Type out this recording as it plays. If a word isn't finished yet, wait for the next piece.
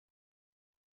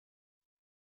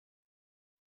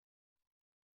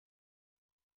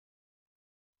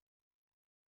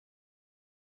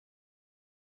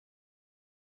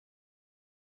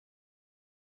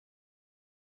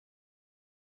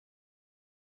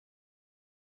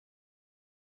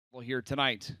Here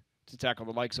tonight to tackle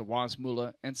the likes of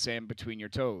Wazmula and Sam Between Your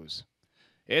Toes.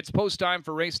 It's post time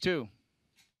for race 2.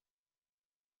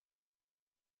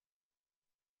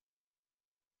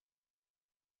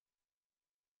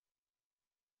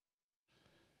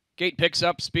 Gate picks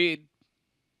up speed.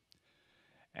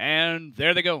 And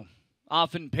there they go.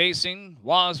 Often pacing.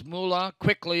 Wazmula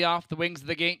quickly off the wings of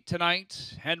the gate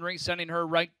tonight. Henry sending her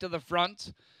right to the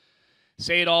front.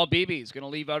 Say It All BB is going to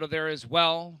leave out of there as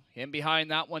well. In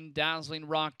behind that one, Dazzling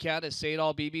Rocket as Say It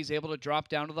All BB is able to drop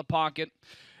down to the pocket.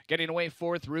 Getting away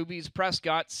fourth, Ruby's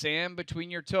Prescott. Sam Between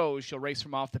Your Toes. She'll race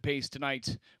from off the pace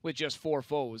tonight with just 4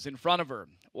 foes in front of her.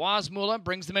 Wazmula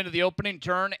brings them into the opening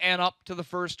turn and up to the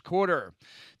first quarter.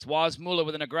 It's Wazmula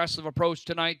with an aggressive approach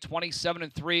tonight.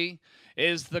 27-3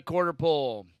 is the quarter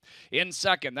pole. In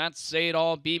second, that's Say It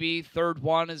All BB. Third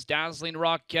one is Dazzling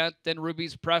Rocket. Then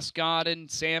Ruby's Prescott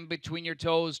and Sam Between Your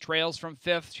Toes trails from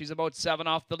fifth. She's about 7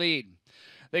 off the lead.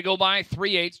 They go by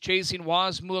 3/8, chasing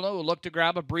Wazmula, who look to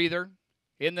grab a breather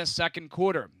in the second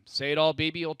quarter. Say It All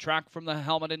BB will track from the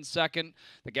helmet in second.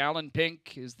 The gal in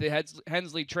pink is the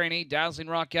Hensley trainee. Dazzling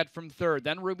Rocket from third.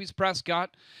 Then Ruby's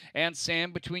Prescott and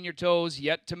Sam Between Your Toes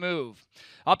yet to move.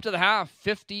 Up to the half,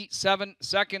 57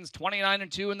 seconds,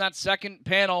 29-2 in that second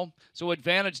panel. So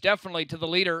advantage definitely to the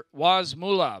leader,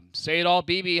 Wazmula. Say It All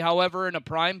BB, however, in a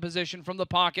prime position from the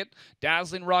pocket.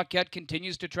 Dazzling Rocket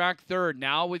continues to track third.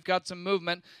 Now we've got some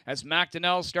movement as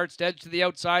McDonnell starts to edge to the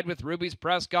outside with Ruby's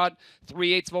Prescott.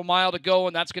 3/8 of a mile to go,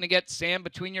 and that's going to get Sam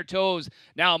Between Your Toes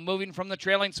now moving from the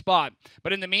trailing spot.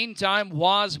 But in the meantime,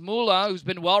 Wazmula, who's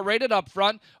been well rated up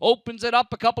front, opens it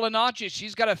up a couple of notches.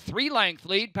 She's got a 3-length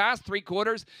lead past 3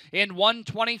 quarters in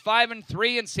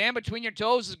 1:25-3, and Sam Between Your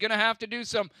Toes is going to have to do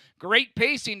some great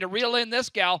pacing to reel in this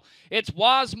gal. It's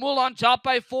Wazmula on top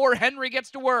by 4. Henry gets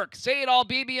to work. Say It All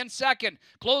BB in second.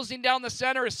 Closing down the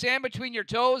center is Sam Between Your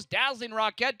Toes. Dazzling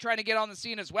Rocket trying to get on the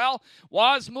scene as well.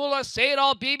 Wazmula, Say It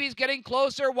All BB's getting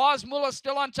closer. Wazmula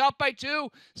still on top by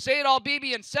 2. Say It All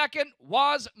BB in second.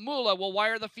 Wazmula will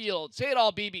wire the field. Say It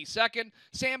All BB second.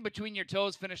 Sam Between Your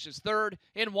Toes finishes third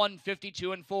in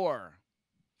 1:52-4.